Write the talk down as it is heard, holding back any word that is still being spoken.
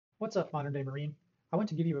What's up, modern day Marine? I want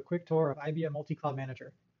to give you a quick tour of IBM Multi Cloud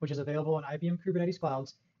Manager, which is available on IBM Kubernetes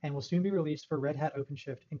Clouds and will soon be released for Red Hat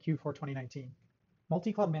OpenShift in Q4 2019.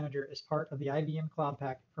 Multi Cloud Manager is part of the IBM Cloud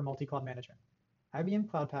Pak for multi-cloud management. IBM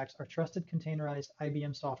Cloud Paks are trusted containerized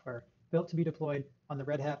IBM software built to be deployed on the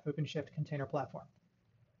Red Hat OpenShift container platform.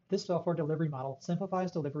 This software delivery model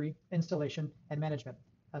simplifies delivery, installation, and management,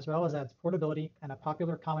 as well as adds portability and a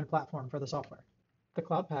popular common platform for the software. The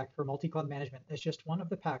Cloud Pak for multi-cloud management is just one of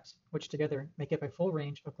the packs which together make up a full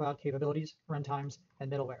range of cloud capabilities, runtimes, and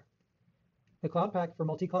middleware. The Cloud Pak for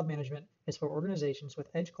multi-cloud management is for organizations with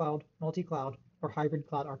edge cloud, multi-cloud, or hybrid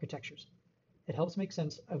cloud architectures. It helps make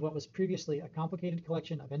sense of what was previously a complicated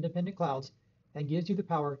collection of independent clouds and gives you the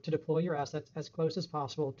power to deploy your assets as close as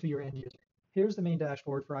possible to your end user. Here's the main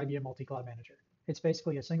dashboard for IBM Multi-Cloud Manager. It's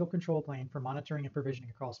basically a single control plane for monitoring and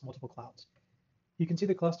provisioning across multiple clouds. You can see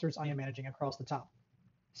the clusters I am managing across the top.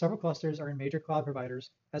 Several clusters are in major cloud providers,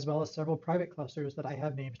 as well as several private clusters that I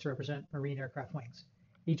have named to represent marine aircraft wings,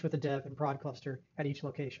 each with a dev and prod cluster at each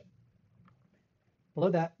location. Below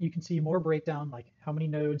that, you can see more breakdown like how many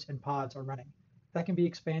nodes and pods are running. That can be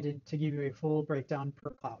expanded to give you a full breakdown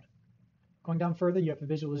per cloud. Going down further, you have a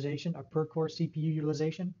visualization of per core CPU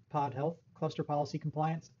utilization, pod health, cluster policy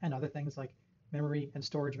compliance, and other things like memory and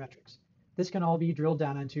storage metrics. This can all be drilled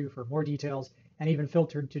down into for more details and even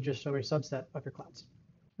filtered to just show a subset of your clouds.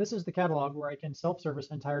 This is the catalog where I can self-service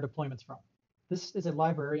entire deployments from. This is a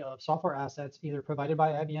library of software assets either provided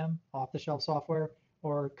by IBM, off-the-shelf software,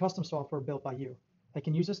 or custom software built by you. I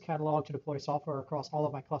can use this catalog to deploy software across all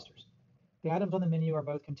of my clusters. The items on the menu are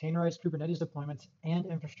both containerized Kubernetes deployments and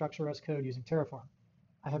infrastructure as code using Terraform.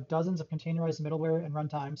 I have dozens of containerized middleware and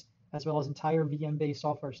runtimes, as well as entire VM-based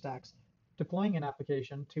software stacks. Deploying an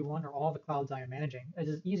application to one or all the clouds I am managing is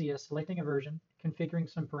as easy as selecting a version, configuring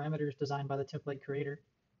some parameters designed by the template creator,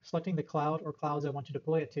 selecting the cloud or clouds I want to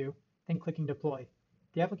deploy it to, then clicking deploy.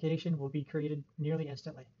 The application will be created nearly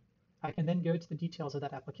instantly. I can then go to the details of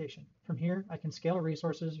that application. From here, I can scale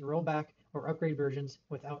resources, roll back, or upgrade versions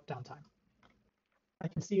without downtime. I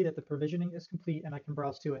can see that the provisioning is complete and I can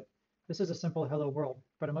browse to it. This is a simple hello world,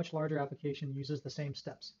 but a much larger application uses the same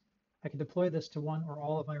steps. I can deploy this to one or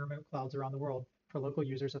all of my remote clouds around the world for local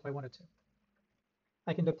users if I wanted to.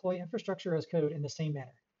 I can deploy infrastructure as code in the same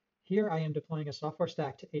manner. Here I am deploying a software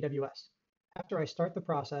stack to AWS. After I start the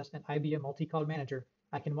process in IBM Multi Cloud Manager,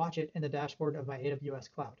 I can watch it in the dashboard of my AWS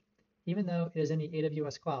cloud. Even though it is in the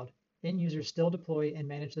AWS cloud, end users still deploy and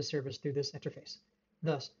manage the service through this interface.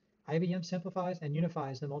 Thus, IBM simplifies and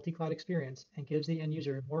unifies the multi-cloud experience and gives the end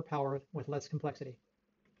user more power with less complexity.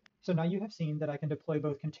 So now you have seen that I can deploy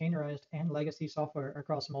both containerized and legacy software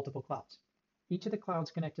across multiple clouds. Each of the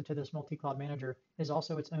clouds connected to this multi-cloud manager is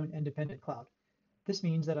also its own independent cloud. This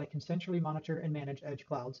means that I can centrally monitor and manage edge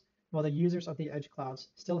clouds, while the users of the edge clouds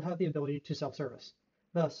still have the ability to self-service.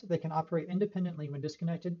 Thus, they can operate independently when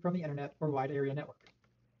disconnected from the internet or wide area network.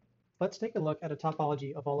 Let's take a look at a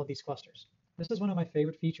topology of all of these clusters. This is one of my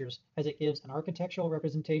favorite features as it gives an architectural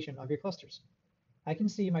representation of your clusters. I can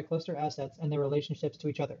see my cluster assets and their relationships to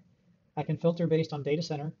each other. I can filter based on data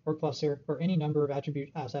center or cluster or any number of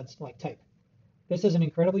attribute assets like type. This is an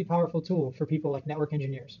incredibly powerful tool for people like network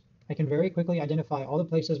engineers. I can very quickly identify all the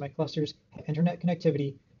places my clusters have internet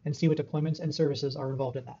connectivity and see what deployments and services are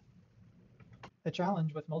involved in that. The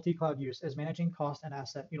challenge with multi-cloud use is managing cost and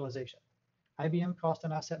asset utilization. IBM Cost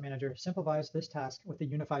and Asset Manager simplifies this task with a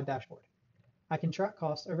unified dashboard. I can track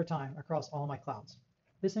costs over time across all my clouds.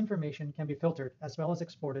 This information can be filtered as well as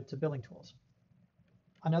exported to billing tools.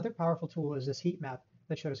 Another powerful tool is this heat map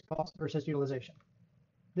that shows cost versus utilization.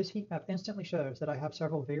 This heat map instantly shows that I have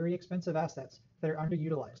several very expensive assets that are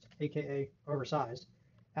underutilized, aka oversized,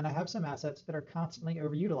 and I have some assets that are constantly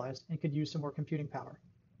overutilized and could use some more computing power.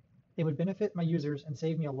 It would benefit my users and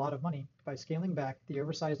save me a lot of money by scaling back the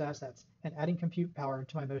oversized assets and adding compute power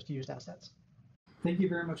to my most used assets. Thank you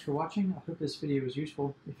very much for watching. I hope this video was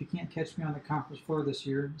useful. If you can't catch me on the conference floor this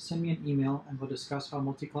year, send me an email and we'll discuss how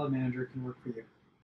Multi-Cloud Manager can work for you.